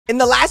In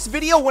the last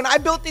video, when I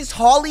built this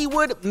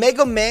Hollywood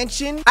mega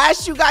mansion, I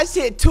asked you guys to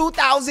hit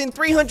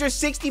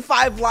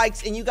 2,365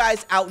 likes, and you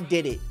guys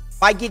outdid it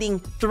by getting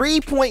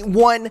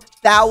 3.1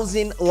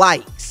 thousand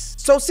likes.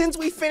 So since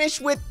we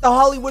finished with the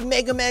Hollywood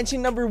mega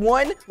mansion number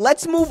 1,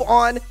 let's move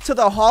on to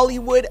the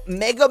Hollywood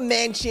mega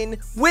mansion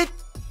with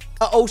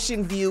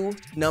ocean view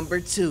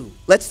number 2.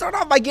 Let's start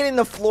off by getting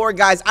the floor,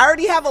 guys. I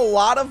already have a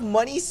lot of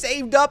money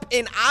saved up,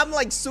 and I'm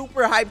like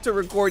super hyped to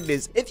record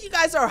this. If you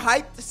guys are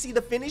hyped to see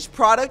the finished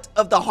product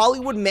of the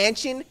Hollywood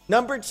mansion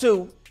number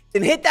 2,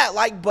 then hit that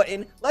like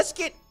button. Let's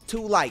get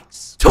 2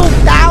 likes.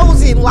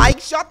 2,000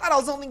 likes. Y'all thought I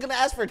was only gonna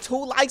ask for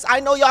 2 likes?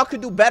 I know y'all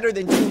could do better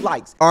than 2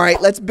 likes. All right,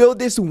 let's build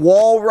this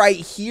wall right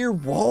here.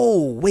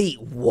 Whoa,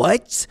 wait,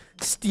 what?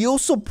 Steel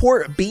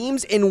support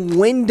beams and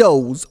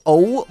windows.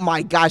 Oh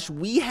my gosh,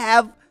 we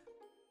have...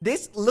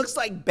 This looks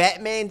like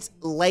Batman's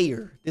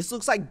lair. This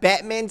looks like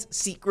Batman's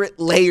secret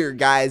lair,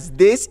 guys.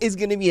 This is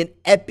going to be an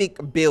epic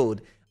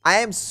build. I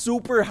am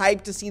super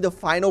hyped to see the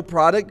final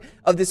product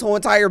of this whole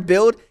entire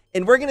build.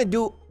 And we're going to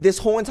do this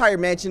whole entire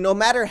mansion no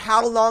matter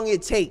how long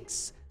it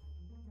takes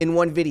in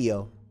one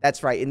video.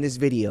 That's right, in this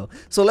video.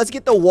 So let's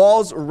get the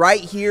walls right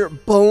here.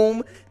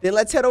 Boom. Then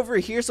let's head over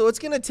here. So it's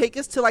going to take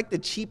us to like the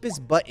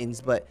cheapest buttons.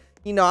 But,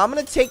 you know, I'm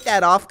going to take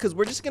that off because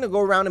we're just going to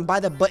go around and buy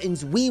the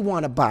buttons we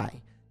want to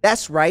buy.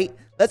 That's right.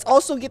 Let's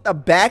also get the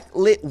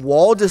backlit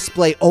wall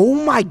display. Oh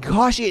my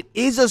gosh, it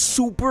is a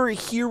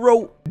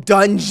superhero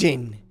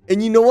dungeon.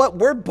 And you know what?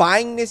 We're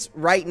buying this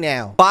right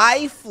now.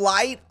 Buy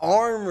flight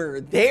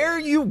armor. There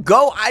you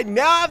go. I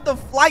now have the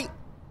flight.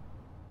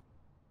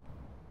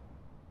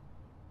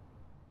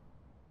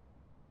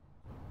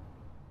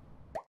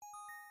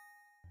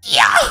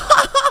 Yo,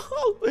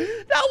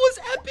 that was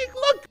epic.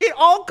 Look, it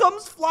all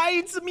comes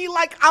flying to me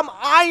like I'm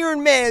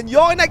Iron Man,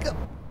 yo, and I could...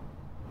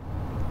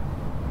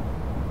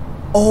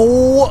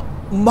 Oh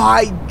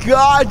my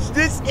gosh,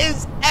 this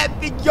is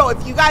epic. Yo,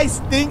 if you guys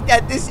think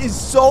that this is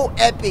so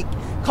epic,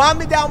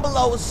 comment down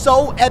below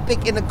so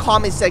epic in the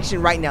comment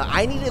section right now.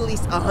 I need at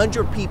least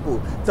 100 people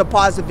to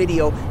pause the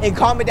video and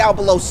comment down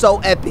below so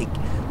epic.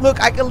 Look,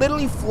 I can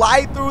literally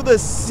fly through the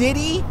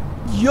city.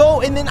 Yo,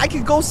 and then I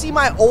could go see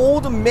my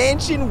old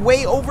mansion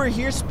way over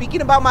here.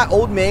 Speaking about my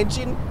old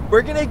mansion,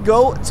 we're gonna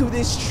go to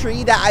this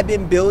tree that I've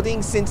been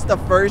building since the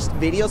first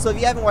video. So if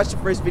you haven't watched the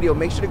first video,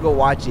 make sure to go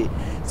watch it.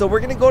 So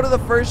we're gonna go to the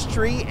first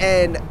tree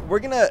and we're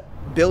gonna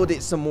build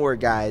it some more,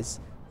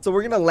 guys. So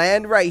we're gonna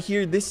land right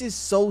here. This is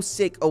so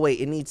sick. Oh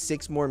wait, it needs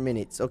 6 more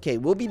minutes. Okay,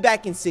 we'll be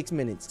back in 6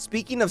 minutes.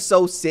 Speaking of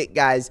so sick,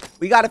 guys,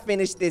 we gotta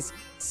finish this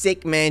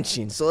sick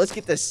mansion. So let's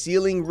get the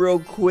ceiling real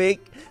quick.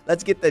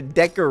 Let's get the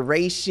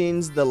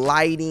decorations, the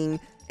lighting,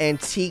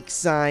 antique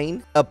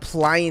sign,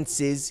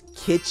 appliances,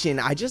 kitchen.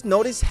 I just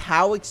noticed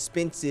how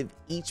expensive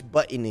each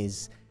button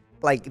is.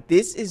 Like,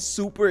 this is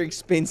super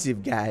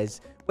expensive, guys.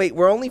 Wait,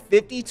 we're only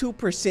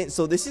 52%,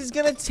 so this is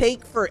gonna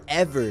take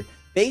forever.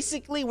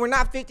 Basically, we're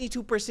not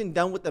 52%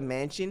 done with the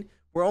mansion.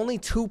 We're only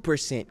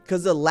 2%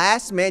 because the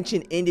last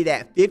mansion ended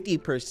at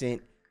 50%,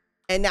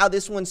 and now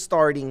this one's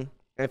starting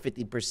at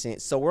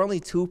 50%. So we're only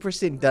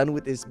 2% done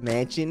with this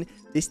mansion.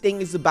 This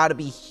thing is about to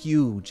be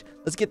huge.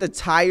 Let's get the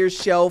tire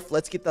shelf.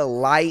 Let's get the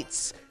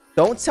lights.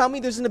 Don't tell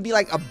me there's gonna be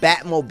like a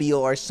Batmobile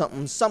or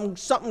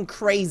something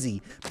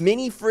crazy.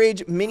 Mini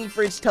fridge,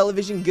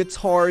 television,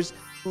 guitars.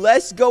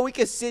 Let's go. We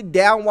can sit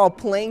down while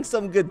playing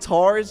some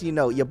guitars. You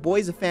know, your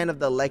boy's a fan of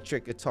the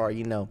electric guitar,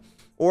 you know.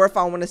 Or if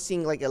I want to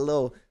sing like a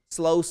little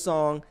slow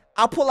song,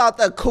 I'll pull out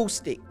the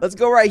acoustic. Let's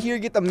go right here,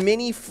 get the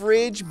mini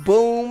fridge.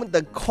 Boom.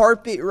 The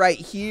carpet right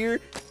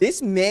here.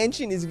 This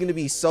mansion is going to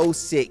be so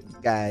sick,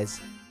 guys.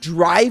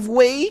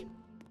 Driveway.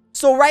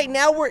 So right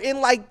now we're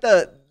in like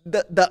the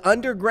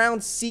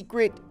underground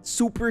secret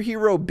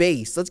superhero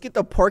base. Let's get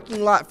the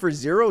parking lot for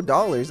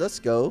 $0. Let's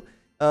go.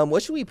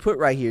 What should we put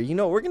right here? You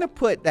know, we're going to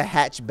put the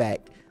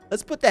hatchback.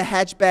 Let's put the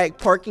hatchback,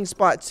 parking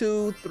spot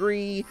 2,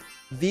 3,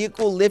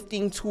 vehicle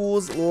lifting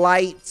tools,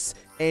 lights,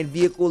 and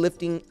vehicle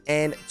lifting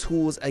and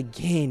tools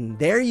again.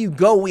 There you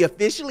go. We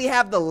officially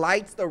have the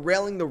lights, the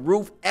railing, the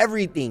roof,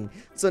 everything.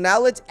 So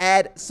now let's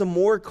add some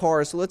more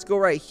cars. So let's go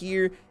right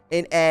here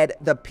and add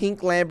the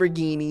pink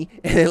Lamborghini.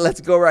 And then let's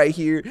go right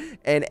here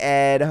and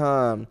add,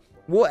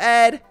 we'll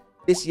add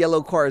this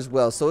yellow car as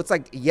well. So it's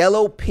like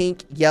yellow,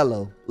 pink,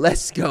 yellow.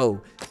 Let's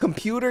go.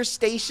 Computer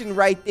station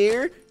right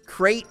there.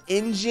 Crate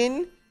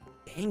engine.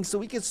 Dang, so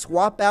we could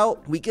swap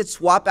out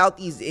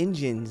these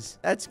engines.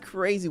 That's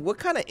crazy. What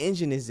kind of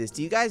engine is this?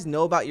 Do you guys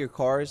know about your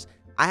cars?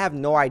 I have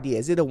no idea.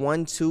 Is it a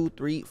 1, 2,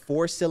 3,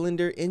 4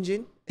 cylinder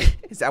engine?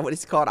 Is that what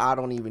it's called? I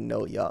don't even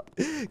know, y'all.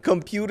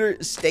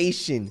 Computer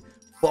station.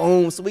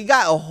 Boom. So we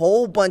got a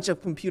whole bunch of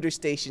computer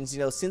stations, you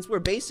know, since we're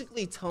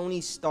basically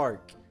Tony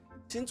Stark.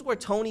 Since we're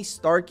Tony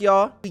Stark,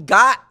 y'all, we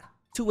got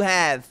to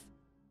have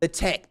the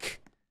tech.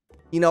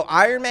 You know,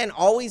 Iron Man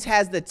always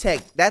has the tech.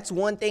 That's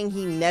one thing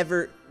he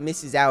never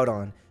misses out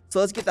on. So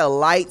let's get the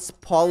lights,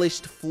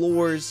 polished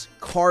floors,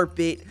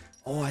 carpet.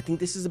 Oh, I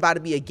think this is about to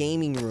be a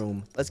gaming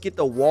room. Let's get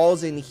the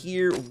walls in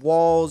here.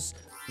 Walls,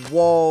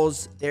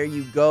 walls, there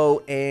you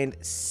go, and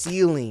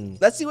ceiling.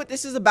 Let's see what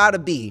this is about to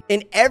be.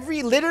 In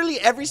literally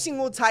every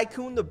single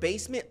tycoon, the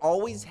basement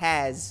always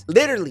has,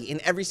 literally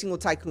in every single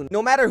tycoon,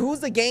 no matter who's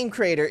the game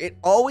creator, it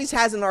always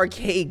has an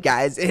arcade,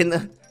 guys.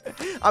 And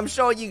I'm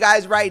showing you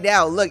guys right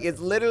now, look, it's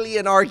literally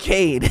an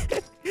arcade.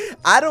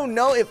 I don't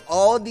know if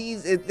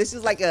if this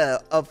is like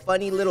a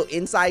funny little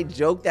inside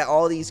joke that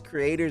all these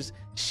creators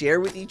share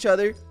with each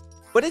other,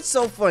 but it's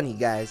so funny,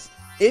 guys.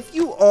 If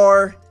you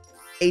are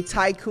a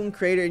tycoon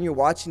creator and you're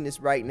watching this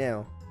right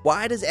now,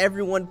 why does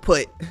everyone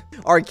put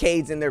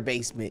arcades in their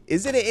basement?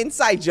 Is it an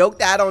inside joke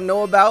that I don't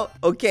know about?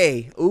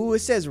 Okay. Ooh, it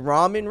says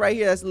ramen right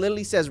here. That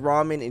literally says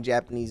ramen in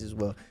Japanese as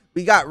well.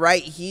 We got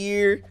right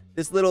here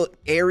this little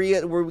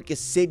area where we can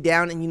sit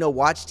down and, you know,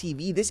 watch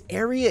TV. This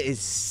area is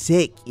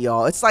sick,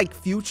 y'all. It's like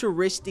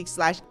futuristic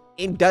 /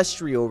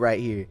 industrial right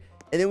here.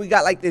 And then we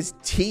got like this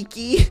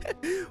tiki.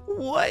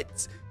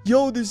 What?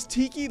 Yo, this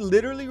tiki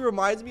literally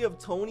reminds me of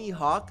Tony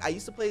Hawk. I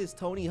used to play this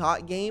Tony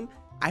Hawk game.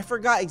 I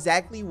forgot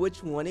exactly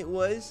which one it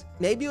was.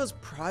 Maybe it was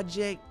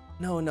Project.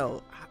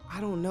 No. I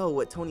don't know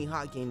what Tony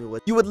Hawk game it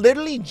was. You would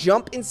literally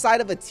jump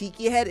inside of a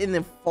tiki head and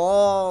then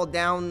fall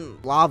down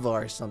lava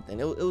or something.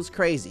 It was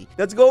crazy.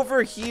 Let's go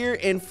over here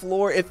and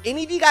floor. If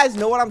any of you guys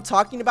know what I'm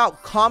talking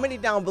about, comment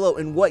it down below.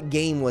 And what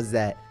game was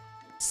that?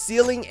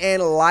 Ceiling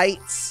and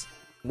lights.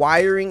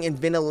 Wiring and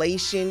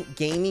ventilation,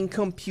 gaming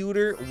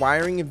computer,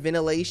 wiring and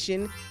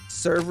ventilation,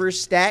 server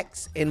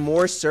stacks, and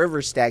more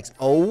server stacks.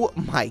 Oh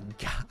my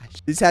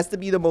gosh. This has to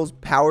be the most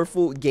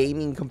powerful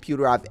gaming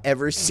computer I've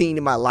ever seen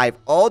in my life.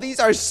 All these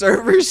are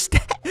server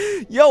stacks.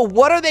 Yo,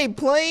 what are they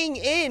playing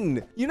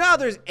in? You know how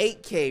there's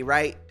 8K,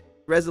 right?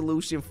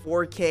 Resolution,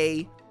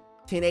 4K,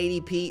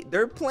 1080p.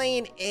 They're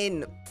playing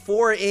in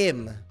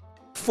 4M,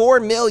 4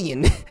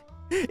 million.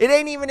 It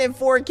ain't even in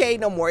 4K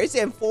no more. It's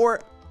in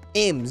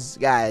 4Ms,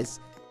 guys.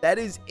 That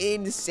is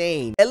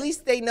insane. At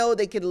least they know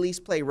they could at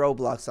least play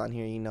Roblox on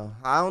here, you know.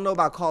 I don't know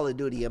about Call of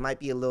Duty. It might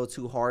be a little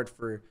too hard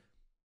for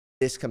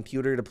this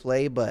computer to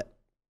play, but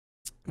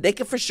they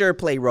can for sure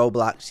play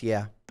Roblox,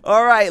 yeah.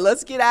 All right,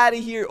 let's get out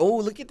of here. Oh,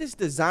 look at this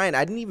design.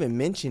 I didn't even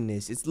mention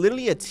this. It's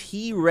literally a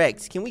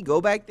T-Rex. Can we go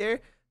back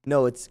there?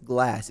 No, it's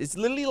glass. It's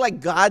literally like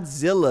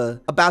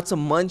Godzilla about to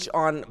munch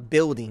on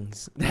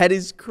buildings. That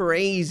is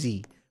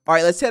crazy. All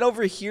right, let's head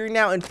over here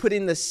now and put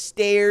in the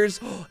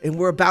stairs. And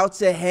we're about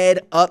to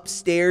head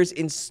upstairs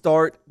and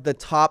start the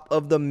top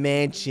of the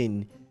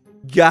mansion.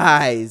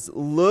 Guys,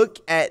 look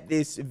at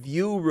this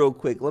view real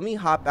quick. Let me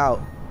hop out.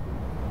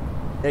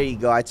 There you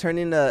go. I turned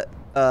into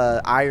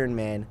Iron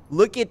Man.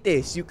 Look at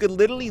this. You could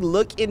literally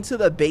look into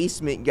the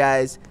basement,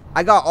 guys.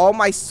 I got all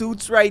my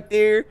suits right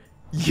there.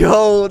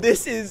 Yo,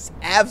 this is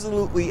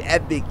absolutely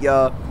epic,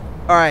 y'all.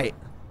 All right.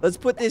 Let's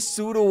put this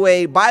suit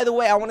away. By the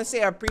way, I want to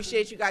say I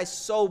appreciate you guys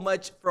so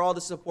much for all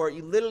the support.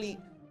 You literally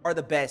are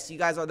the best. You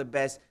guys are the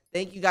best.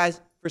 Thank you guys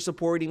for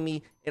supporting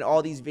me in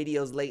all these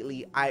videos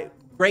lately. I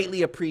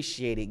greatly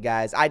appreciate it,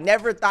 guys. I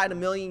never thought in a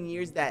million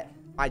years that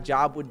my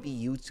job would be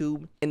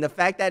YouTube. And the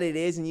fact that it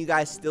is and you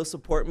guys still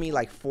support me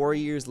like 4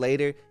 years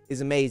later is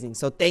amazing.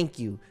 So thank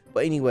you.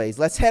 But anyways,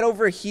 let's head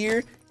over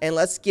here and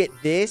let's get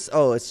this.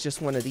 Oh, it's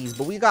just one of these.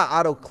 But we got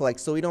auto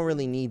collect, so we don't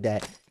really need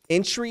that.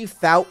 Entry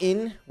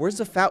fountain. Where's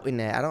the fountain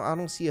at? I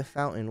don't see a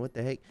fountain. What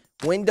the heck?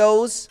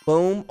 Windows.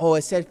 Boom. Oh,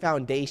 it said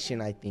foundation,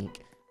 I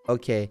think.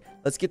 Okay.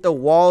 Let's get the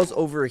walls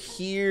over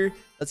here.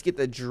 Let's get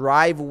the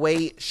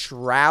driveway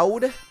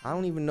shroud. I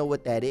don't even know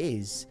what that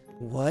is.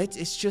 What?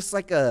 It's just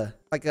like a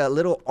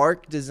little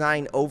arc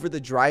design over the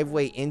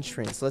driveway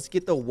entrance. Let's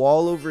get the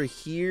wall over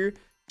here.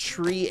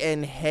 Tree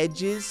and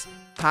hedges.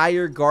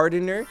 Hire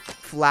gardener.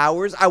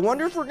 Flowers. I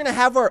wonder if we're gonna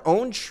have our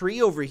own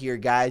tree over here,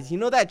 guys. You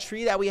know that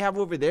tree that we have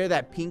over there,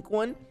 that pink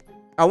one?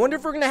 I wonder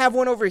if we're gonna have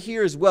one over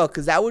here as well,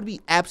 because that would be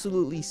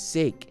absolutely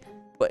sick.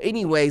 But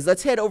anyways,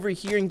 let's head over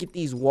here and get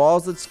these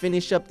walls. Let's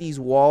finish up these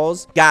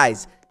walls.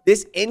 Guys,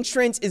 this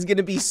entrance is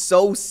gonna be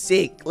so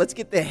sick. Let's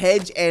get the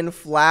hedge and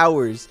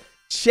flowers.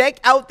 Check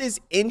out this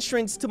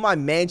entrance to my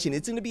mansion.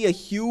 It's gonna be a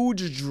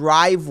huge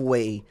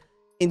driveway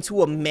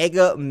into a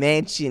mega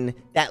mansion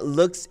that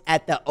looks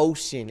at the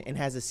ocean and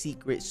has a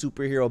secret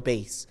superhero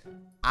base.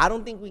 I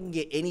don't think we can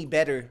get any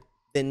better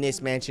than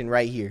this mansion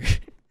right here.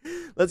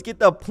 Let's get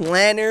the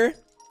planner.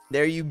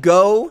 There you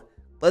go.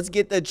 Let's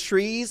get the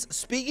trees.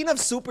 Speaking of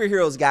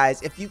superheroes,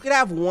 guys, if you could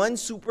have one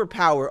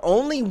superpower,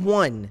 only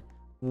one,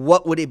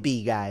 what would it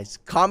be, guys?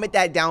 Comment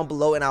that down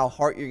below and I'll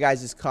heart your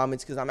guys'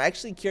 comments because I'm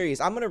actually curious.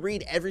 I'm going to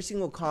read every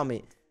single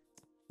comment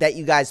that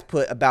you guys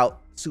put about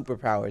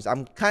superpowers.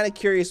 I'm kind of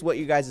curious what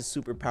you guys'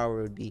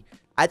 superpower would be.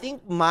 I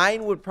think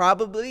mine would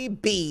probably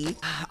be,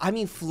 I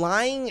mean,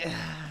 flying.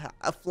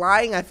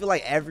 Flying, I feel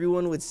like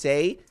everyone would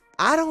say.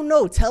 I don't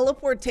know.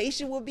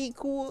 Teleportation would be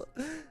cool.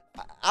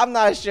 I'm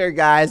not sure,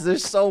 guys.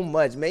 There's so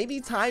much.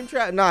 Maybe time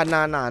travel. Nah.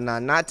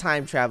 Not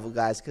time travel,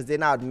 guys. Because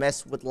then I would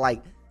mess with,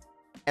 like,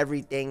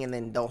 everything and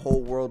then the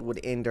whole world would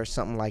end or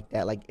something like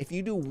that. Like, if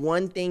you do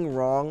one thing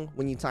wrong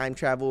when you time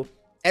travel,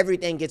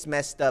 everything gets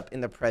messed up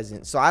in the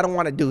present. So I don't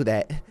want to do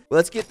that.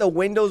 Let's get the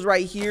windows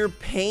right here.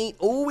 Paint.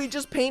 Oh, we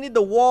just painted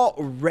the wall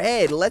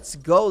red. Let's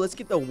go. Let's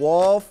get the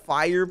wall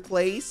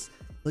fireplace.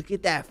 Look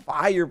at that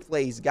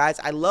fireplace, guys.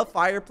 I love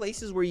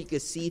fireplaces where you can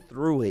see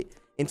through it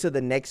into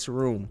the next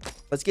room.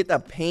 Let's get the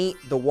paint,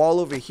 the wall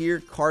over here,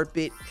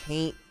 carpet,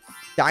 paint,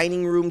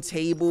 dining room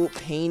table,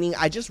 painting.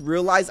 I just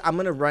realized I'm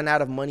gonna run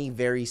out of money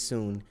very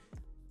soon.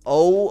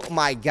 Oh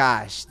my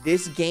gosh,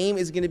 this game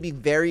is gonna be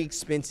very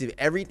expensive.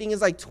 Everything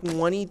is like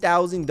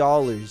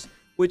 $20,000,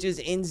 which is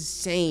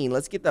insane.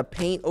 Let's get the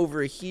paint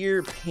over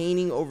here,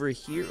 painting over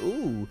here.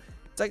 Ooh,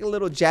 it's like a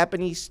little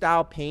Japanese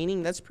style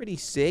painting. That's pretty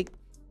sick.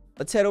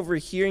 Let's head over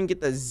here and get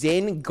the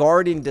Zen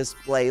garden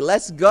display.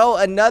 Let's go.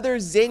 Another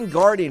Zen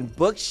garden,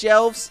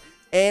 bookshelves.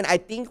 And I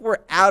think we're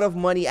out of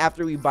money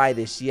after we buy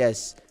this.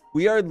 Yes,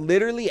 we are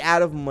literally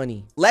out of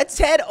money. Let's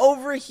head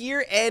over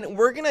here and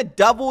we're going to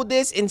double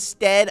this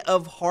instead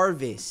of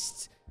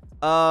harvest.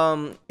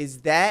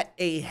 Is that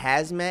a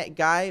hazmat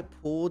guy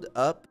pulled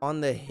up on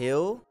the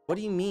hill? What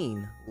do you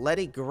mean? Let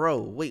it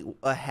grow. Wait,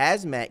 a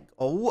hazmat.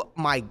 Oh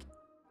my.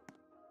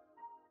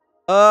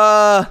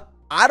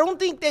 I don't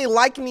think they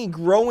like me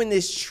growing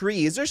this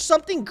tree. Is there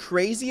something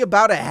crazy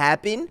about to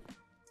happen?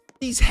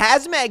 These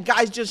hazmat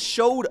guys just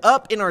showed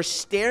up and are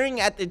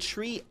staring at the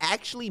tree,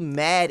 actually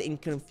mad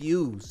and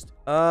confused.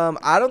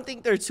 I don't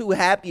think they're too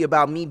happy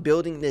about me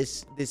building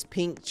this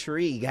pink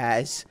tree,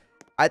 guys.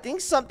 I think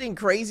something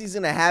crazy is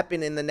gonna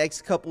happen in the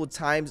next couple of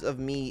times of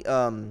me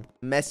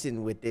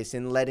messing with this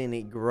and letting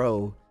it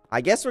grow. I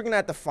guess we're gonna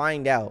have to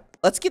find out.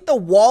 Let's get the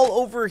wall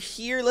over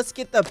here. Let's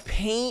get the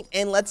paint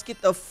and let's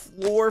get the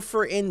floor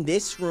for in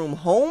this room.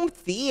 Home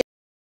theater.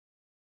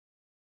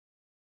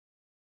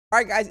 All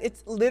right, guys,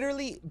 it's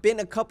literally been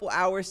a couple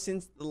hours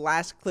since the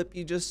last clip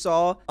you just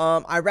saw.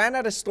 I ran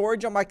out of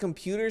storage on my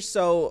computer,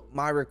 so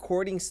my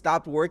recording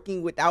stopped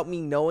working without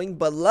me knowing,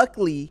 but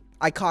luckily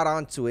I caught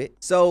on to it.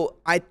 So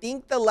I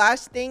think the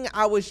last thing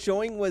I was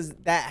showing was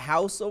that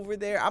house over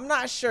there. I'm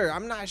not sure.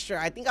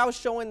 I think I was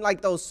showing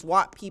like those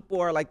SWAT people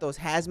or like those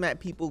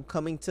hazmat people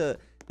coming to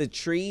the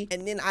tree.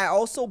 And then I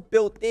also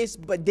built this,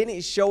 but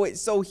didn't show it.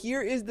 So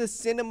here is the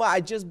cinema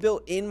I just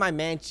built in my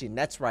mansion.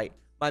 That's right.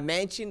 My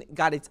mansion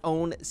got its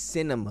own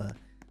cinema.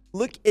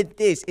 Look at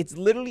this. It's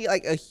literally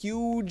like a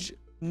huge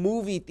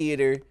movie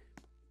theater.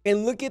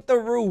 And look at the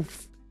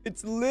roof.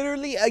 It's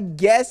literally a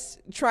guest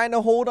trying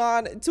to hold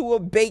on to a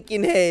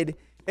bacon head.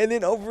 And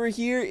then over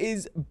here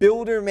is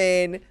Builder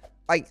Man,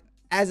 like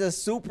as a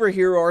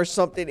superhero or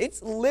something.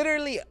 It's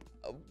literally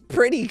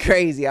pretty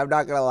crazy. I'm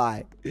not gonna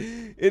lie.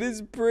 It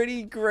is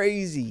pretty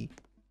crazy.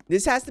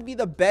 This has to be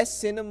the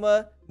best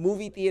cinema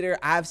movie theater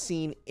I've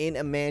seen in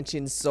a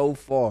mansion so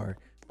far.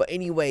 But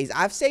anyways,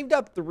 I've saved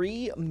up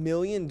 $3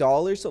 million.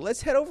 So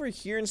let's head over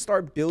here and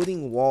start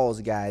building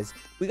walls, guys.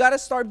 We got to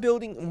start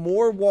building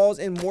more walls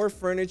and more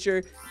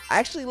furniture.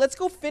 Actually, let's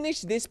go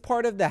finish this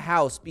part of the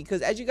house,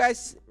 because as you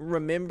guys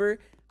remember,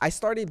 I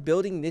started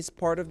building this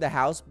part of the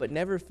house but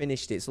never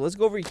finished it. So let's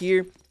go over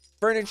here.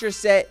 Furniture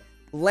set,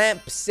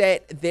 lamp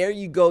set. There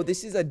you go.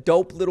 This is a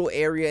dope little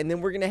area. And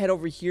then we're going to head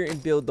over here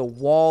and build the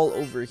wall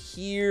over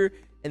here.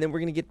 And then we're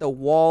going to get the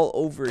wall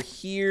over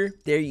here.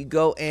 There you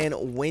go.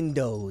 And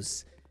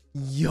windows.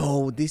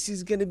 Yo, this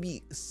is gonna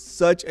be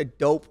such a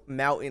dope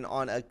mountain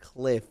on a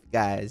cliff,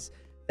 guys.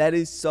 That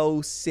is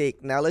so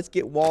sick. Now let's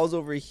get walls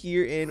over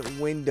here and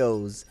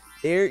windows.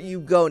 There you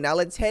go. Now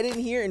let's head in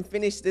here and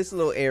finish this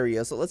little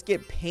area. So let's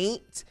get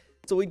paint.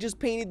 So we just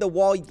painted the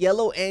wall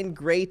yellow and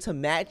gray to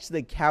match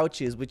the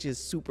couches, which is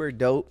super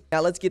dope.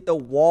 Now let's get the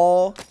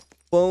wall.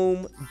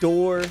 Boom,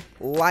 door,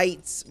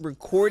 lights,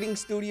 recording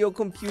studio,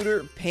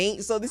 computer,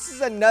 paint. So this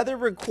is another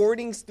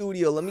recording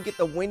studio. Let me get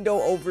the window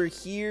over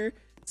here.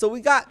 So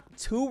we got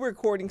 2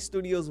 recording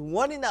studios,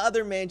 one in the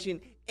other mansion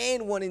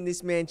and one in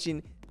this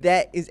mansion.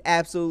 That is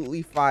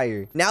absolutely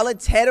fire. Now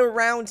let's head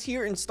around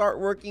here and start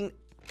working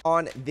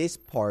on this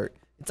part.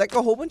 It's like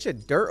a whole bunch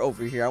of dirt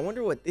over here. I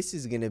wonder what this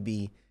is going to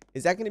be.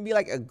 Is that going to be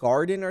like a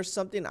garden or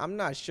something? I'm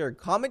not sure.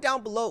 Comment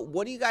down below.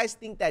 What do you guys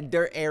think that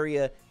dirt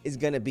area is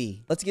going to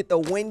be? Let's get the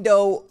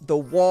window, the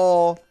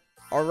wall.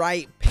 All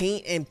right,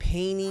 paint and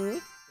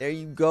painting. There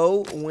you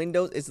go.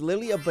 Windows. It's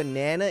literally a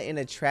banana in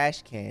a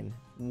trash can.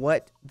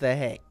 What the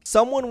heck?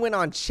 Someone went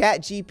on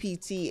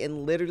ChatGPT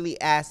and literally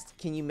asked,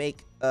 can you make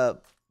a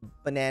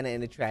banana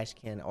in a trash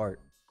can art?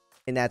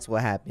 And that's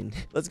what happened.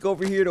 Let's go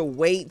over here to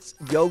weights,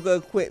 yoga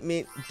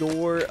equipment,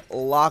 door,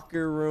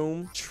 locker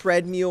room,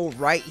 treadmill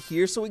right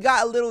here. So we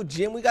got a little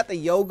gym. We got the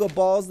yoga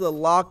balls, the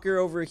locker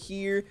over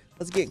here.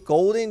 Let's get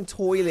golden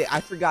toilet.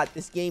 I forgot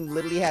this game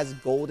literally has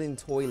golden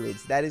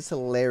toilets. That is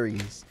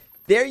hilarious.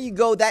 There you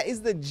go. That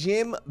is the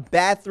gym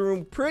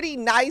bathroom. Pretty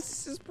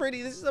nice. This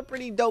is a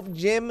pretty dope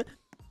gym.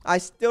 I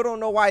still don't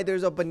know why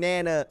there's a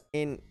banana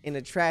in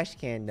a trash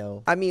can,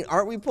 though. I mean,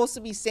 aren't we supposed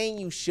to be saying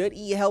you should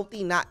eat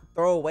healthy, not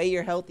throw away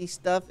your healthy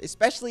stuff,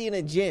 especially in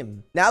a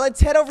gym? Now let's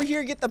head over here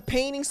and get the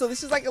painting. So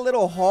this is like a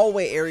little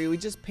hallway area. We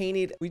just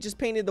painted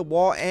the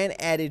wall and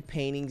added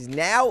paintings.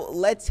 Now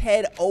let's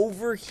head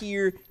over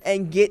here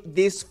and get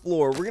this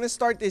floor. We're gonna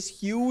start this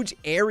huge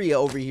area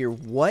over here.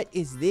 What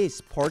is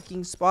this?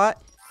 Parking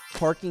spot,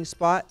 parking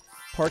spot,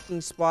 parking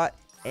spot,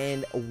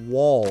 and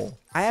wall.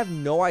 I have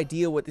no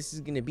idea what this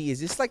is gonna be. Is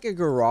this like a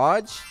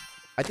garage?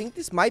 I think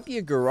this might be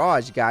a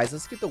garage, guys.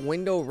 Let's get the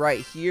window right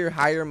here.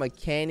 Hire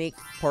mechanic,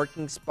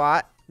 parking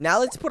spot. Now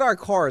let's put our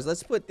cars.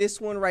 Let's put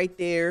this one right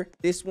there,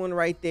 this one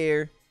right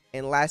there,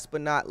 and last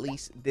but not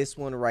least, this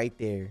one right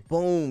there.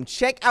 Boom.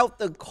 Check out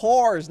the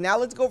cars. Now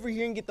let's go over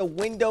here and get the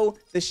window,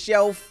 the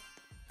shelf,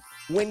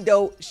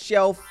 window,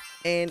 shelf,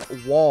 and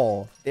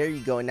wall. There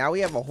you go. Now we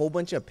have a whole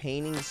bunch of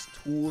paintings,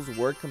 tools,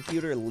 work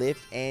computer,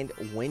 lift, and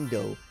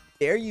window.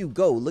 There you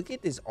go. Look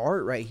at this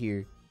art right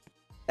here.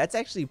 That's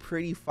actually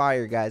pretty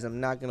fire, guys. I'm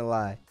not gonna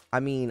lie. I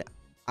mean,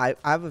 I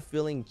have a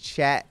feeling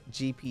Chat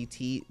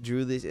GPT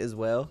drew this as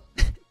well.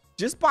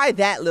 Just by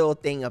that little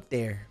thing up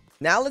there.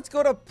 Now let's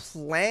go to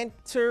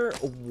planter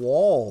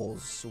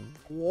walls.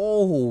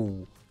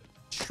 Whoa.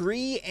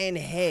 Tree and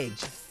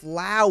hedge,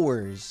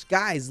 flowers.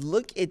 Guys,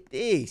 look at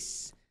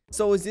this.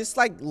 So is this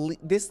like,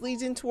 this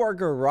leads into our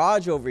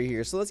garage over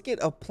here. So let's get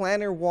a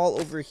planter wall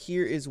over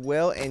here as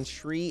well, and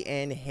tree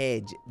and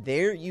hedge.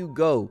 There you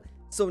go.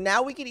 So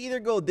now we can either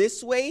go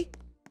this way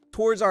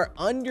towards our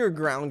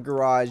underground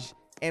garage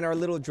and our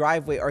little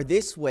driveway, or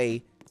this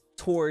way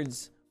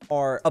towards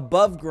our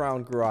above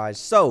ground garage.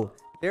 So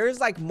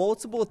there's like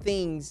multiple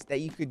things that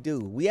you could do.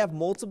 We have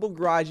multiple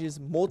garages,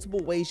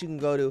 multiple ways you can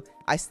go to.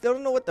 I still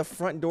don't know what the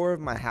front door of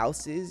my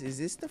house is. Is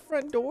this the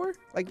front door?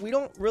 Like, we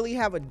don't really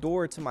have a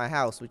door to my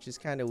house, which is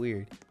kind of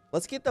weird.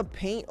 Let's get the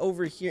paint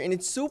over here. And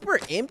it's super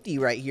empty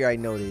right here, I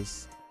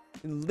noticed.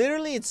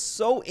 Literally, it's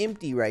so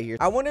empty right here.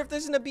 I wonder if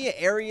there's gonna be an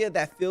area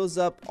that fills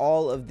up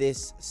all of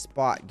this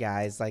spot,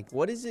 guys. Like,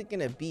 what is it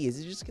gonna be? Is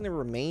it just gonna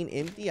remain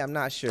empty? I'm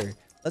not sure.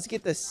 Let's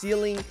get the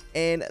ceiling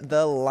and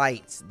the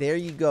lights. There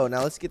you go.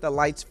 Now let's get the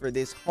lights for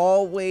this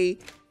hallway,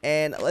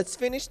 and let's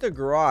finish the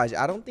garage.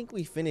 I don't think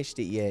we finished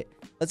it yet.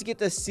 Let's get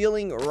the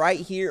ceiling right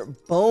here.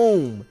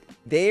 Boom.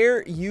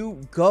 There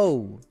you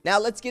go. Now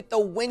let's get the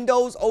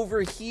windows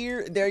over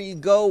here. There you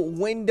go.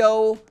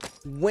 Window,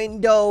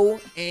 window,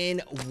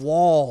 and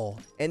wall.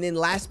 And then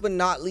last but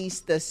not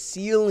least, the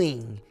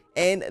ceiling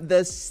and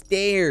the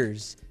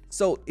stairs.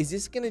 So is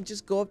this gonna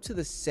just go up to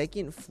the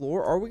second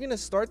floor? Are we gonna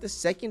start the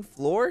second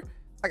floor?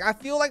 Like, I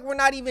feel like we're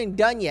not even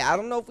done yet. I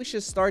don't know if we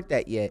should start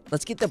that yet.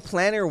 Let's get the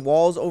planter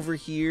walls over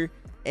here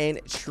and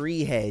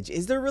tree hedge.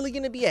 Is there really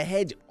gonna be a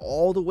hedge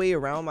all the way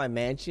around my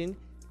mansion?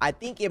 I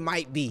think it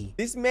might be.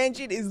 This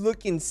mansion is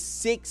looking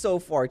sick so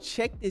far.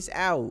 Check this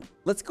out.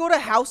 Let's go to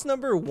house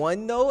number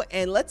 1 though,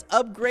 and let's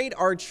upgrade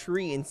our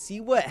tree and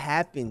see what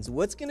happens.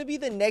 What's gonna be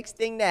the next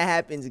thing that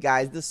happens,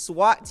 guys? The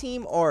SWAT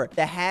team or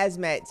the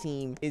hazmat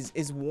team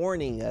is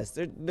warning us.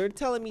 They're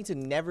telling me to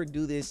never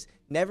do this,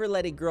 never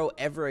let it grow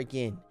ever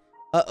again.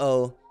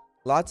 Uh-oh.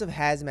 Lots of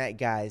hazmat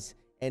guys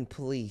and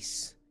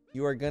police.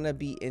 You are gonna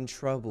be in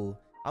trouble.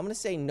 I'm gonna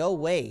say no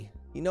way.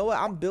 You know what?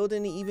 I'm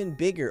building it even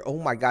bigger. Oh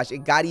my gosh,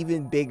 it got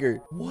even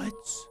bigger. What?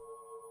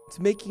 It's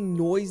making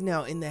noise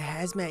now, and the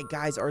hazmat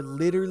guys are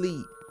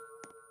literally...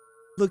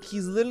 Look,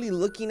 he's literally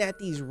looking at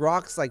these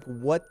rocks like,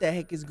 what the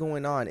heck is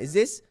going on? Is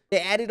this... They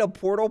added a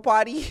portal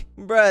potty?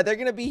 Bruh, they're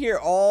gonna be here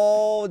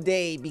all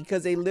day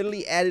because they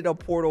literally added a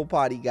portal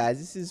potty, guys.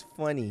 This is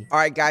funny. All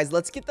right, guys,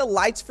 let's get the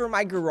lights for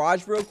my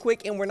garage real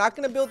quick. And we're not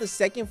gonna build the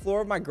second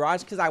floor of my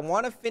garage because I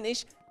want to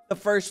finish the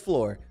first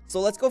floor. So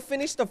let's go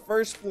finish the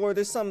first floor.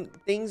 There's some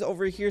things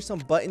over here, some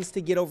buttons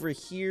to get over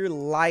here,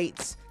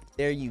 lights.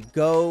 There you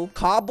go.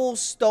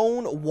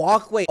 Cobblestone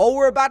walkway. Oh,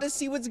 we're about to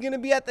see what's gonna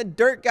be at the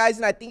dirt, guys,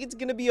 and I think it's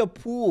gonna be a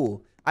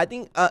pool. I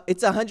think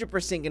it's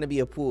 100% gonna be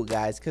a pool,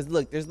 guys, because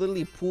look, there's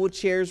literally pool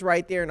chairs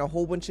right there and a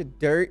whole bunch of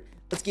dirt.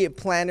 Let's get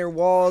planter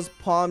walls,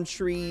 palm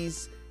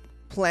trees,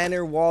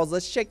 planter walls.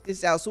 Let's check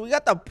this out. So we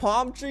got the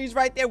palm trees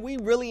right there. We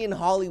really in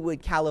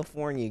Hollywood,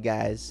 California,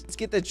 guys. Let's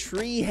get the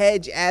tree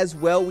hedge as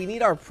well. We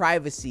need our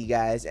privacy,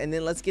 guys. And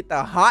then let's get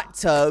the hot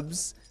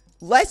tubs.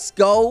 Let's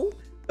go.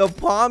 The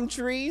palm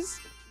trees.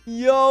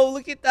 Yo,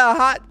 look at the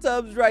hot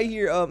tubs right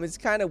here. It's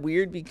kind of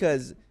weird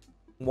because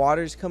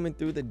water's coming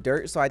through the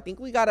dirt, so I think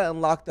we gotta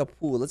unlock the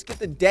pool. Let's get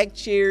the deck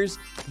chairs,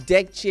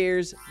 deck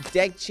chairs,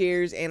 deck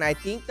chairs, and I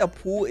think the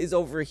pool is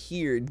over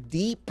here.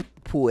 Deep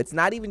pool. It's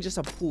not even just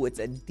a pool, it's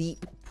a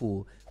deep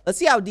pool. Let's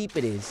see how deep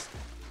it is.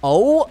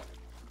 Oh,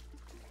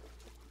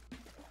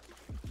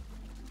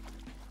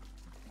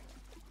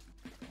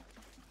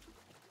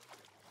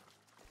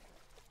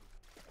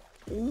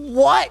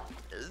 what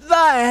the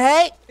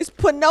heck? It's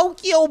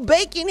Pinocchio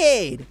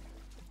Baconhead.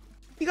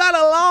 He got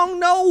a long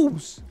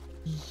nose.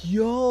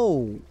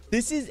 Yo,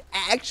 this is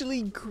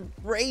actually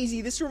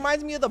crazy. This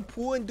reminds me of the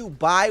pool in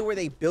Dubai where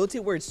they built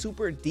it, where it's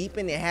super deep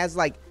and it has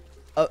like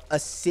a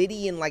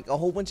city and like a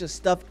whole bunch of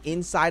stuff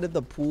inside of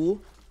the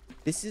pool.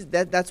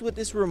 That's what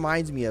this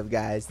reminds me of,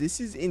 guys. This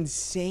is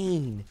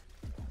insane.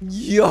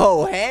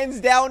 Yo,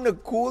 hands down the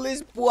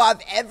coolest pool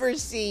I've ever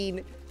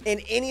seen in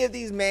any of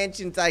these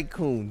mansion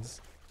tycoons.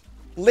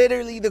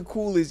 Literally the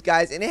coolest,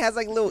 guys. And it has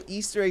like little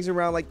Easter eggs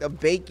around like the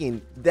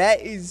bacon.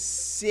 That is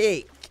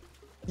sick.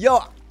 Yo,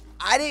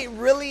 I didn't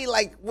really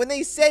like when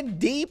they said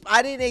deep.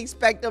 I didn't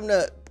expect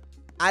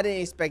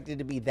it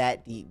to be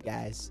that deep,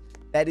 guys.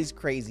 That is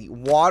crazy.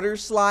 Water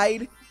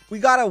slide. We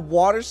got a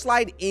water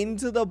slide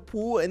into the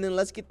pool, and then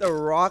let's get the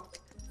rock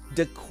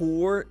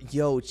decor.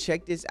 Yo,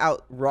 check this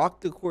out. Rock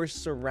decor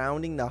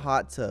surrounding the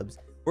hot tubs.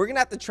 We're gonna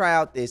have to try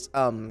out this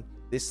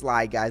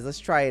slide, guys. Let's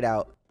try it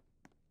out.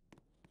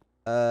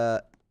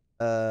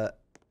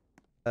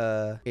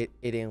 It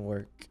didn't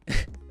work.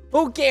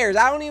 Who cares?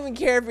 I don't even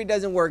care if it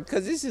doesn't work,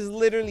 because this is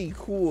literally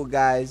cool,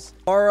 guys.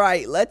 All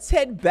right, let's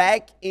head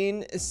back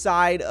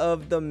inside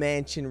of the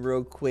mansion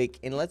real quick,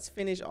 and let's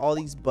finish all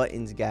these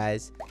buttons,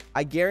 guys.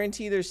 I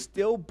guarantee there's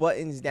still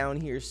buttons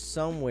down here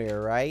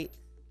somewhere, right?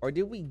 Or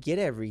did we get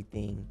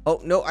everything? Oh,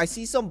 no, I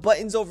see some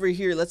buttons over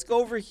here. Let's go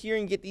over here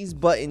and get these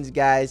buttons,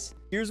 guys.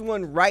 Here's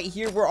one right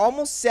here. We're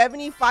almost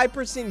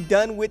 75%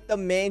 done with the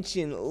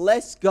mansion.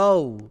 Let's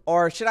go.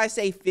 Or should I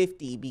say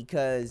 50?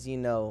 Because, you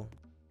know,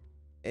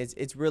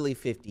 it's really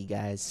 50,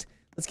 guys.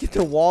 Let's get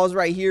the walls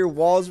right here.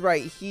 Walls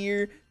right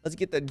here. Let's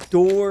get the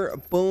door.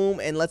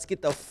 Boom. And let's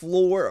get the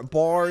floor,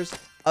 bars,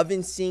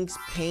 oven sinks,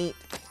 paint,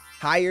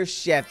 hire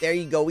chef. There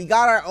you go. We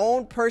got our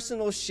own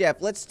personal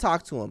chef. Let's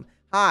talk to him.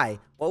 Hi,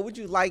 what would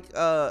you like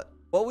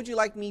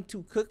me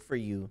to cook for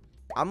you?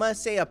 I'm gonna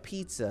say a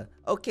pizza.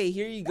 Okay,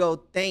 here you go.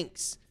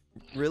 Thanks.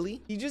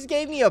 Really? You just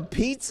gave me a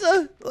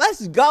pizza?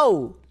 Let's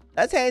go.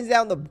 That's hands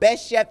down the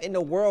best chef in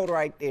the world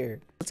right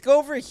there. Let's go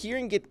over here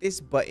and get this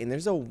button.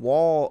 There's a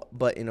wall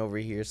button over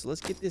here. So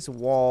let's get this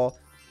wall.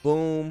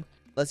 Boom.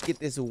 Let's get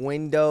this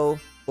window.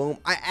 Boom.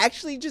 I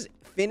actually just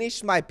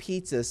finished my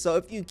pizza. So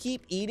if you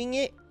keep eating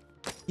it,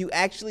 you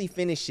actually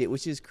finish it,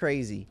 which is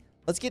crazy.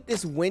 Let's get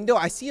this window.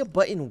 I see a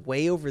button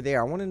way over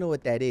there. I want to know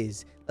what that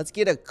is. Let's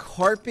get a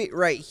carpet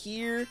right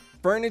here.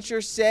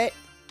 Furniture set.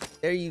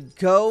 There you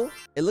go.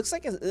 It looks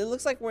like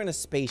we're in a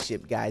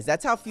spaceship, guys.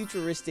 That's how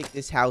futuristic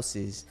this house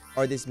is,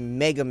 or this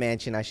mega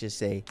mansion, I should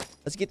say.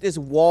 Let's get this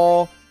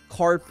wall,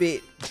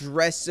 carpet,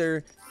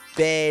 dresser,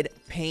 bed,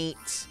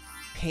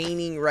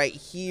 painting right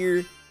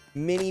here,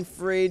 mini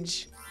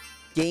fridge,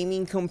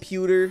 gaming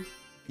computer.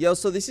 Yo,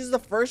 so this is the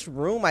first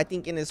room, I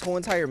think, in this whole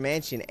entire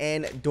mansion,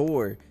 and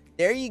door.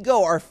 There you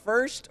go, our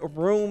first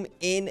room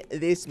in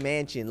this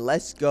mansion.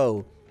 Let's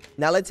go.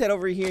 Now let's head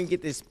over here and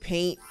get this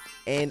paint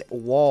and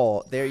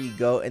wall. There you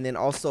go. And then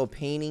also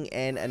painting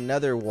and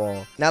another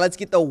wall. Now let's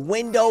get the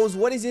windows.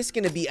 What is this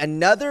going to be?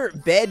 Another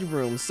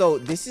bedroom. So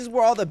this is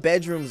where all the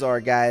bedrooms are,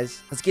 guys.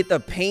 Let's get the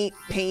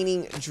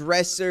painting,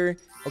 dresser.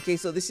 Okay,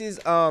 so this is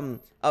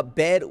a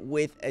bed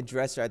with a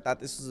dresser. I thought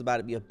this was about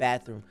to be a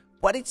bathroom,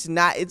 but it's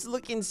not. It's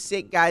looking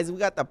sick, guys. We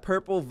got the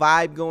purple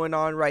vibe going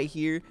on right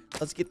here.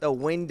 Let's get the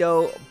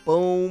window.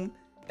 Boom.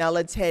 Now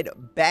let's head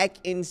back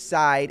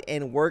inside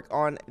and work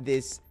on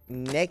this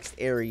next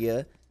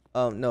area.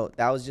 No,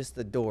 that was just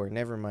the door.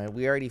 Never mind.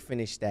 We already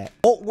finished that.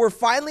 Oh, we're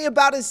finally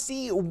about to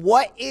see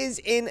what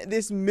is in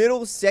this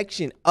middle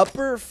section.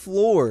 Upper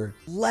floor.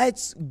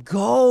 Let's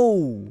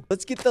go.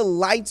 Let's get the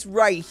lights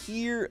right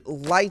here.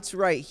 Lights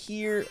right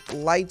here.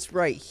 Lights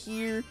right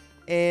here.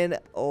 And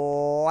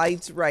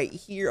lights right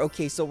here.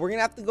 Okay, so we're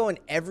gonna have to go in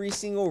every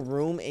single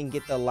room and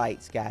get the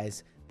lights,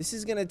 guys. This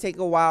is gonna take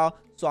a while,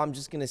 so I'm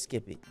just gonna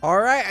skip it. All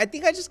right, I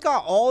think I just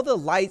got all the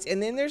lights,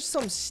 and then there's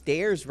some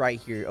stairs right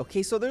here.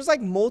 Okay, so there's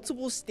like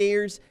multiple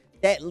stairs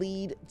that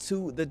lead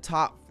to the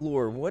top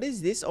floor. What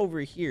is this over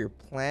here?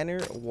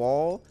 Planner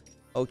wall.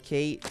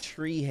 Okay,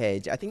 tree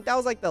hedge. I think that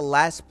was like the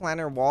last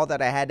planner wall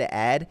that I had to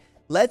add.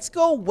 Let's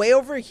go way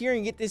over here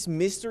and get this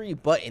mystery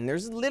button.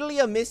 There's literally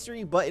a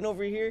mystery button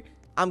over here.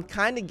 I'm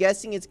kind of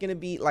guessing it's gonna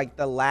be like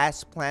the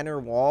last planner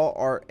wall,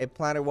 or a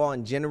planner wall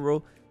in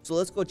general. So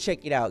let's go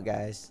check it out,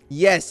 guys.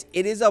 Yes,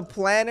 it is a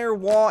planner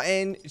wall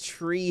and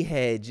tree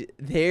hedge.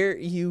 There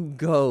you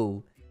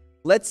go.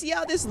 Let's see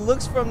how this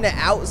looks from the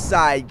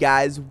outside,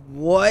 guys.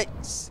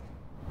 What?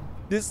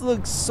 This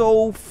looks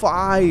so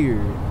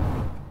fire.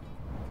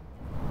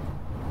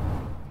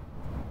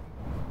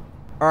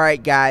 All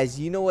right, guys,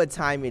 you know what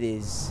time it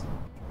is.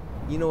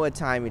 You know what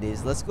time it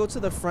is. Let's go to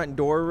the front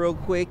door real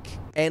quick,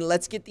 and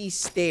let's get these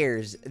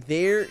stairs.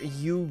 There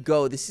you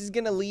go. This is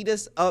gonna lead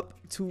us up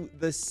to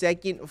the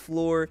second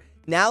floor.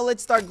 Now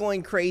let's start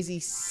going crazy.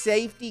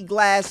 Safety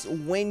glass,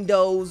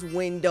 windows,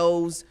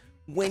 walls.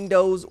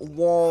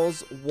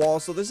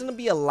 So there's gonna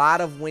be a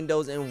lot of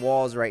windows and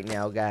walls right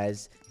now,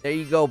 guys. There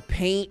you go.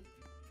 Paint,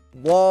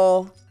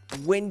 wall,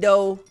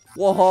 window,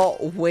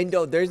 wall,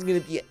 window. There's gonna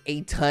be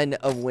a ton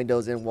of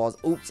windows and walls.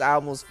 Oops, I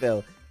almost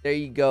fell. There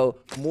you go.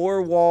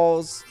 More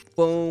walls.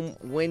 Boom.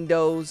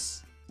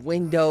 Windows.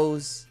 Wall.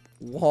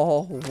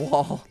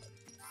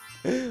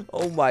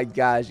 Oh my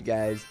gosh,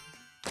 guys.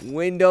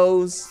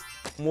 Windows.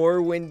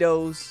 More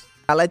windows.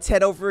 Now let's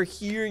head over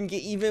here and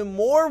get even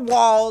more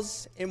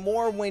walls and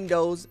more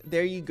windows.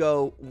 There you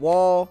go.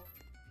 Wall.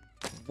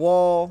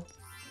 wall,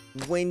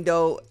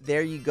 window.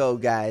 There you go,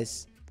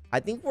 guys. I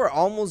think we're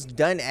almost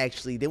done,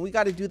 actually. Then we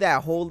got to do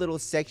that whole little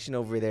section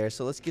over there.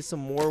 So let's get some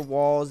more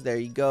walls. There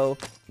you go.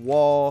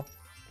 Wall,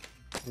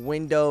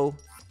 window,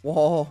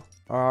 wall.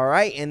 All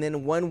right, and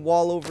then one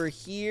wall over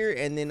here,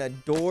 and then a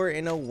door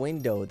and a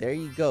window. There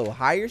you go.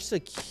 Hire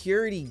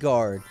security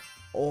guard.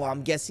 Oh,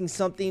 I'm guessing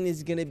something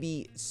is gonna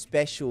be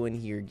special in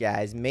here,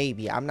 guys.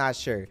 Maybe, I'm not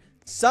sure.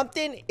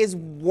 Something is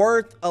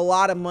worth a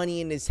lot of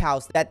money in this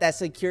house that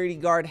security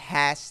guard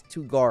has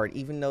to guard,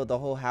 even though the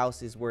whole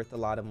house is worth a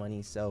lot of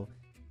money. So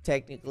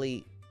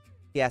technically,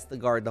 he has to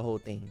guard the whole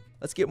thing.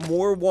 Let's get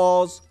more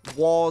walls.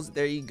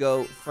 There you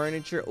go.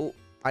 Furniture. Oh,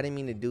 I didn't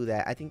mean to do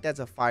that. I think that's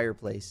a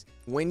fireplace.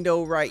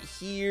 Window right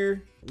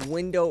here.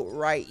 Window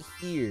right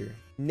here.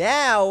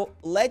 Now,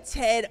 let's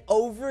head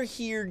over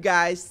here,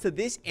 guys, to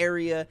this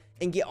area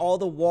and get all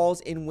the walls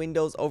and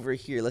windows over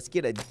here. Let's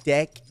get a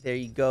deck. There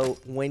you go.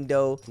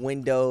 Window.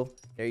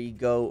 There you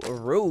go. A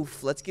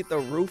roof. Let's get the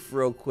roof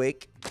real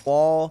quick.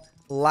 Wall,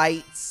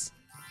 lights,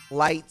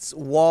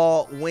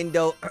 wall,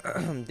 window.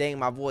 Dang,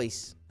 my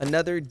voice.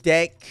 Another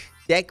deck.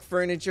 Deck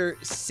furniture,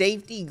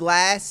 safety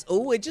glass.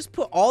 Oh, it just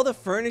put all the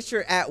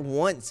furniture at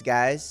once,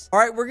 guys. All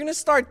right, we're gonna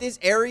start this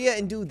area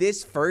and do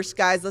this first,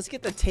 guys. Let's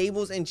get the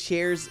tables and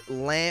chairs,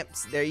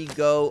 lamps. There you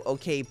go.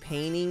 Okay,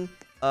 painting.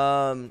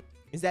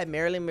 Is that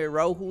Marilyn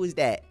Monroe? Who is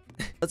that?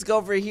 Let's go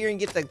over here and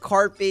get the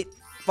carpet,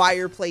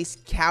 fireplace,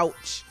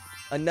 couch,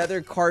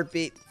 another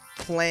carpet,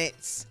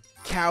 plants,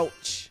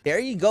 couch. There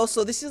you go.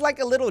 So this is like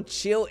a little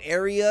chill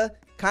area,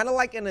 kind of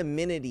like an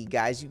amenity,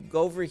 guys. You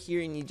go over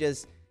here and you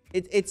just...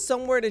 It's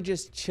somewhere to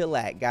just chill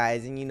at,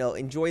 guys, and, you know,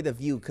 enjoy the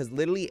view, because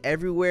literally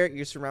everywhere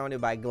you're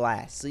surrounded by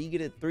glass. So you get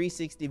a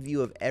 360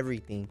 view of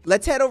everything.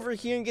 Let's head over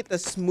here and get the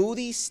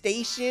smoothie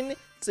station,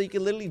 so you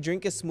can literally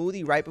drink a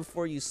smoothie right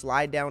before you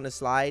slide down the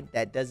slide.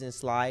 That doesn't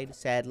slide,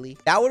 sadly.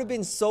 That would have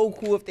been so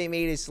cool if they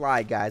made it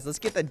slide, guys. Let's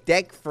get the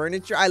deck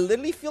furniture. I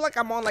literally feel like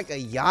I'm on like a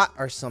yacht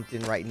or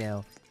something right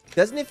now.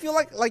 Doesn't it feel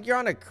like you're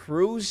on a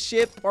cruise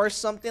ship or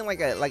something,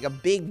 like a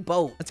big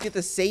boat? Let's get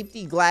the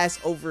safety glass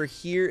over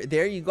here.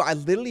 There you go. I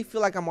literally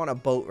feel like I'm on a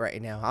boat right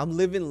now. I'm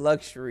living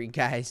luxury,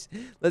 guys.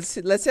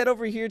 Let's head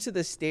over here to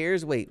the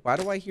stairs. Wait, why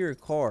do I hear a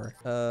car?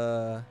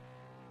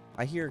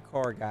 I hear a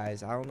car,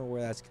 guys. I don't know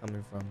where that's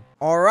coming from.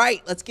 All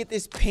right, let's get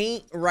this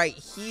paint right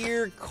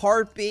here.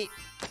 Carpet,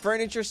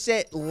 furniture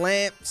set,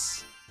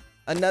 lamps,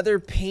 another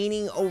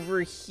painting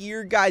over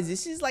here, guys.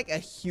 This is like a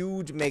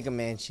huge mega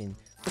mansion.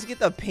 Let's get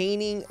the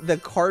painting, the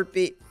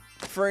carpet,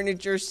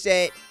 furniture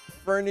set,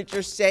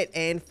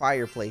 and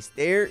fireplace.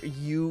 There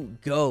you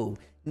go.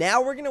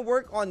 Now we're going to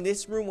work on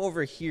this room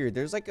over here.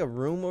 There's like a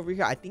room over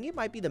here. I think it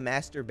might be the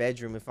master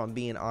bedroom, if I'm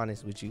being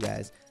honest with you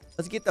guys.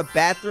 Let's get the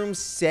bathroom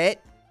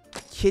set,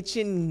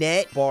 kitchen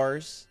net,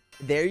 bars.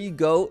 There you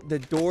go. The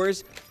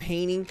doors,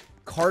 painting,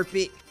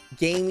 carpet,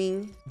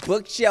 gaming,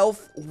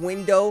 bookshelf,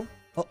 window.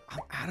 Oh, I'm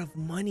out of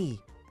money.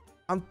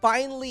 I'm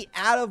finally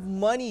out of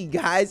money,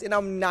 guys, and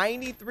I'm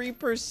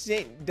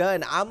 93%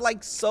 done. I'm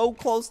like so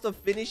close to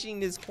finishing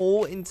this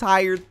whole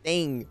entire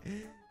thing,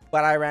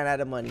 but I ran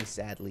out of money,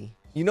 sadly.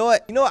 You know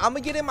what? I'm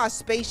gonna get in my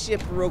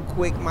spaceship real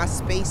quick, my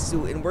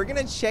spacesuit, and we're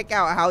gonna check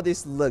out how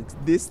this looks.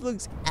 This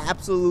looks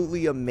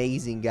absolutely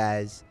amazing,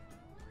 guys.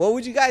 What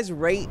would you guys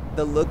rate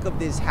the look of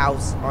this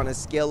house on a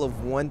scale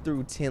of 1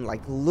 through 10?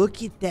 Like,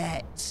 look at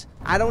that.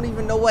 I don't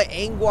even know what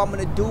angle I'm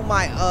gonna do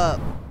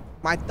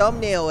my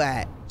thumbnail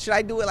at. Should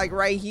I do it like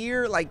right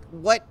here? Like,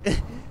 what?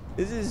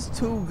 This is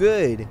too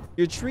good.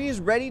 Your tree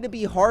is ready to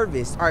be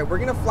harvested. All right, we're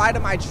gonna fly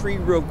to my tree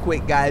real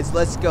quick, guys.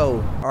 Let's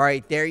go. All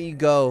right, there you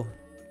go.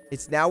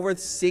 It's now worth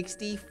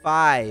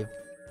 65.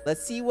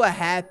 Let's see what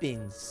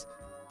happens.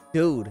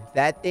 Dude,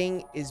 that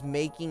thing is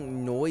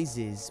making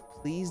noises.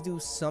 Please do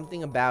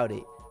something about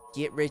it.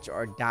 Get rich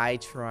or die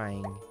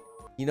trying.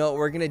 You know what?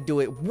 We're gonna do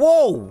it.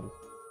 Whoa!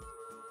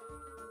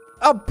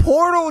 A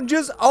portal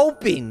just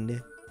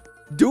opened.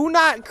 Do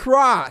not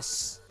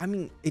cross. I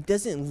mean, it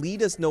doesn't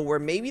lead us nowhere.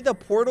 Maybe the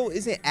portal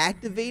isn't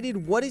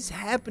activated. What is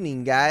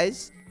happening,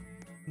 guys?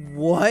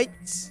 What?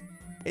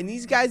 And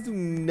these guys do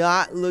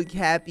not look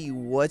happy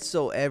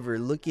whatsoever.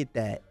 Look at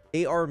that.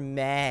 They are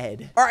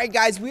mad. All right,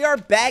 guys, we are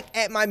back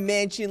at my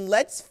mansion.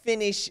 Let's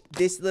finish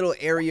this little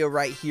area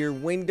right here.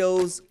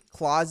 Windows,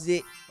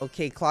 closet.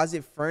 Okay,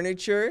 closet,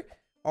 furniture.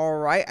 All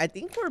right, I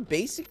think we're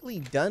basically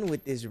done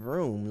with this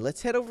room.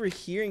 Let's head over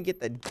here and get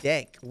the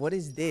deck. What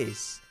is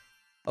this?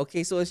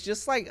 Okay, so it's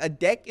just like a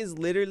deck is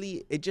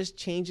literally, it just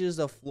changes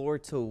the floor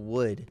to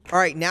wood. All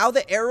right, now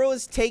the arrow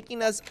is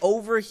taking us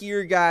over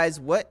here, guys.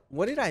 What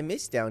did I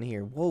miss down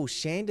here? Whoa,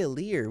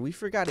 chandelier. We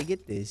forgot to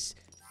get this.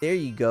 There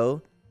you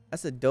go.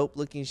 That's a dope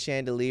looking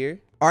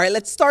chandelier. All right,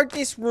 let's start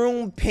this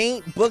room.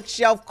 Paint,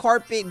 bookshelf,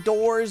 carpet,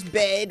 doors,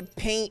 bed,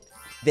 paint.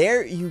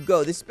 There you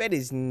go. This bed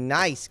is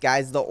nice,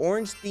 guys. The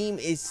orange theme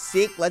is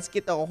sick. Let's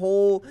get the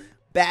whole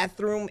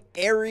bathroom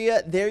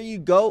area. There you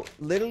go.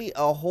 Literally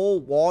a whole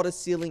wall to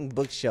ceiling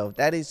bookshelf.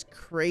 That is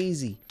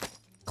crazy.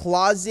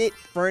 Closet,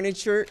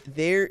 furniture.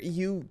 There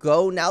you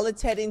go. Now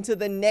let's head into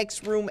the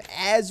next room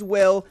as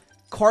well.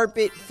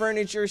 Carpet,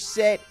 furniture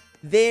set,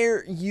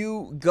 There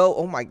you go.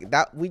 Oh my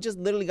god, we just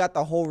literally got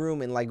the whole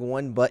room in like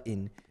one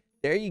button.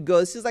 There you go.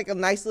 This is like a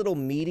nice little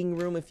meeting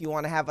room if you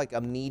want to have like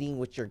a meeting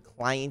with your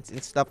clients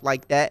and stuff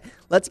like that.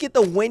 Let's get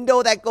the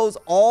window that goes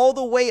all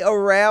the way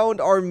around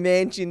our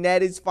mansion.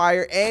 That is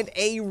fire. And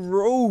a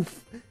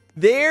roof.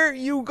 There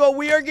you go.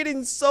 We are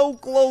getting so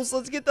close.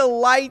 Let's get the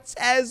lights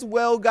as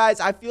well, guys.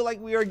 I feel like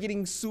we are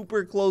getting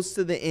super close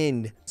to the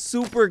end.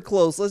 Super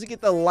close. Let's get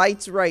the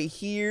lights right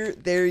here.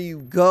 There you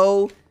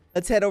go.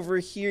 Let's head over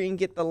here and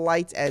get the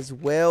lights as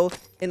well.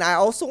 And I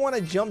also want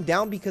to jump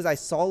down because I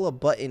saw a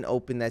button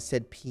open that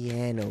said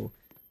piano.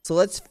 So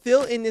let's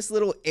fill in this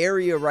little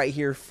area right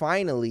here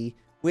finally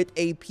with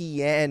a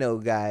piano,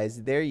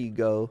 guys. There you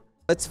go.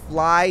 Let's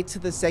fly to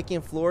the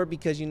second floor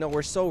because, you know,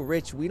 we're so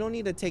rich. We don't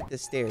need to take the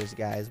stairs,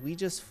 guys. We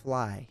just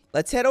fly.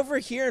 Let's head over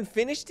here and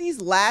finish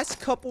these last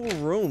couple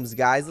rooms,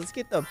 guys. Let's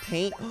get the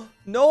paint.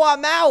 No,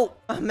 I'm out.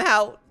 I'm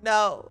out.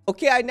 No.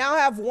 Okay, I now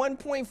have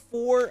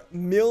 $1.4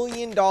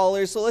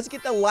 million. So let's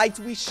get the lights.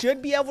 We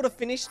should be able to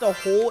finish the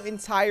whole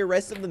entire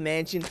rest of the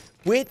mansion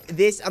with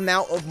this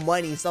amount of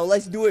money. So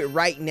let's do it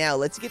right now.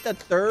 Let's get the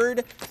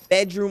third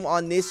bedroom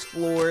on this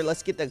floor.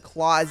 Let's get the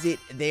closet.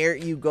 There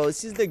you go.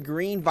 This is the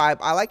green vibe.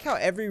 I like how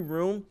every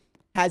room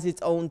has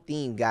its own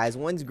theme, guys.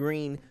 One's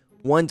green,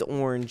 one's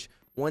orange,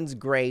 one's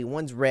gray,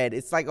 one's red.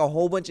 It's like a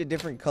whole bunch of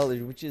different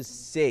colors, which is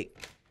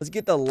sick. Let's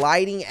get the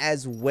lighting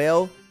as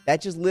well.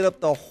 That just lit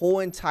up the whole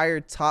entire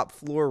top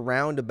floor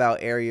roundabout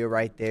area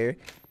right there.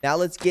 Now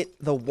let's get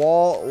the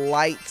wall,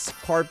 lights,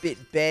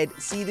 carpet, bed.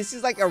 See, this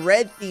is like a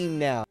red theme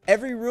now.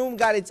 Every room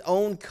got its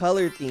own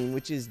color theme,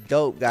 which is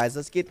dope, guys.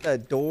 Let's get the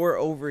door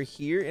over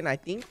here, and I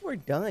think we're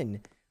done.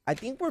 I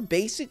think we're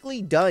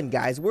basically done,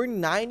 guys. We're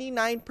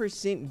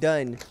 99%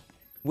 done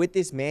with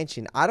this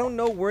mansion. I don't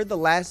know where the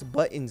last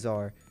buttons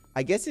are.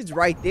 I guess it's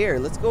right there.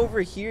 Let's go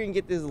over here and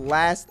get this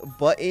last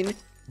button.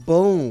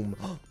 Boom.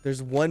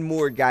 There's one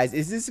more, guys.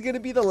 Is this gonna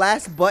be the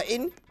last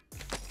button?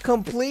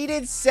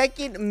 Completed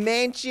second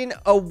mansion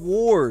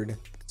award.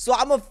 So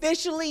I'm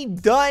officially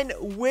done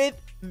with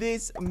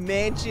this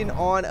mansion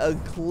on a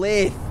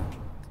cliff.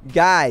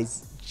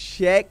 Guys,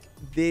 check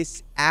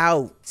this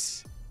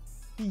out.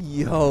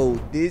 Yo,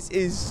 this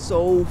is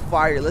so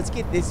fire. Let's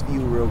get this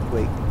view real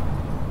quick.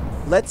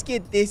 Let's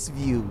get this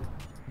view.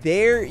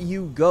 There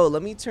you go.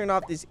 Let me turn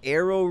off this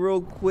arrow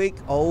real quick.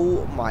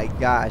 Oh my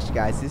gosh,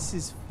 guys, this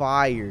is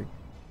fire.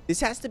 This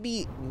has to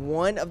be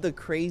one of the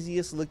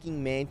craziest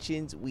looking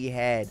mansions we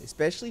had,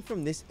 especially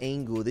from this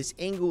angle. This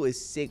angle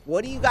is sick.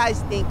 What do you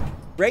guys think?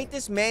 Rate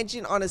this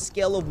mansion on a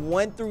scale of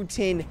 1 through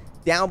 10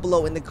 down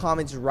below in the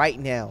comments right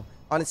now.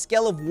 On a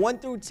scale of 1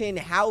 through 10,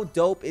 how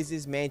dope is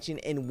this mansion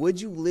and would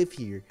you live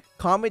here?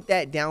 Comment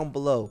that down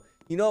below.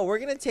 You know, we're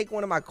going to take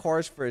one of my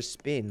cars for a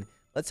spin.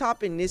 Let's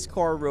hop in this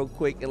car real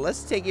quick and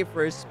let's take it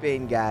for a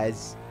spin,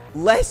 guys.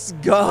 Let's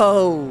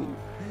go.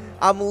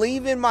 I'm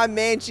leaving my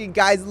mansion,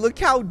 guys. Look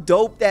how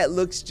dope that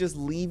looks just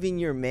leaving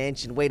your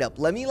mansion. Wait up.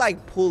 Let me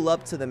like pull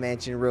up to the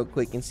mansion real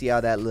quick and see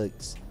how that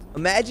looks.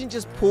 Imagine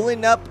just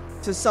pulling up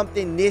to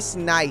something this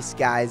nice,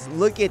 guys.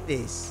 Look at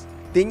this.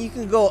 Then you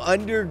can go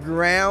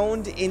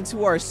underground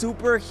into our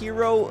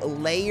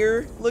superhero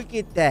lair. Look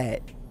at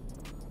that.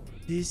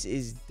 This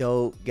is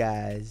dope,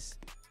 guys.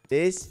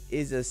 This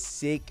is a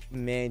sick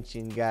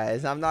mansion,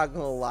 guys. I'm not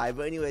gonna lie.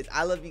 But anyways,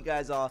 I love you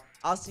guys all.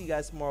 I'll see you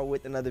guys tomorrow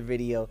with another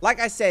video.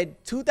 Like I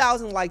said,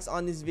 2,000 likes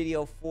on this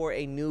video for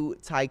a new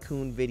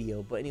Tycoon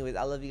video. But anyways,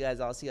 I love you guys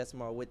all. I'll see you guys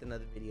tomorrow with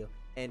another video.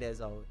 And as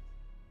always,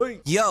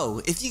 peace.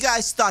 Yo, if you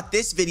guys thought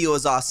this video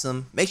was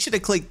awesome, make sure to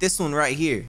click this one right here.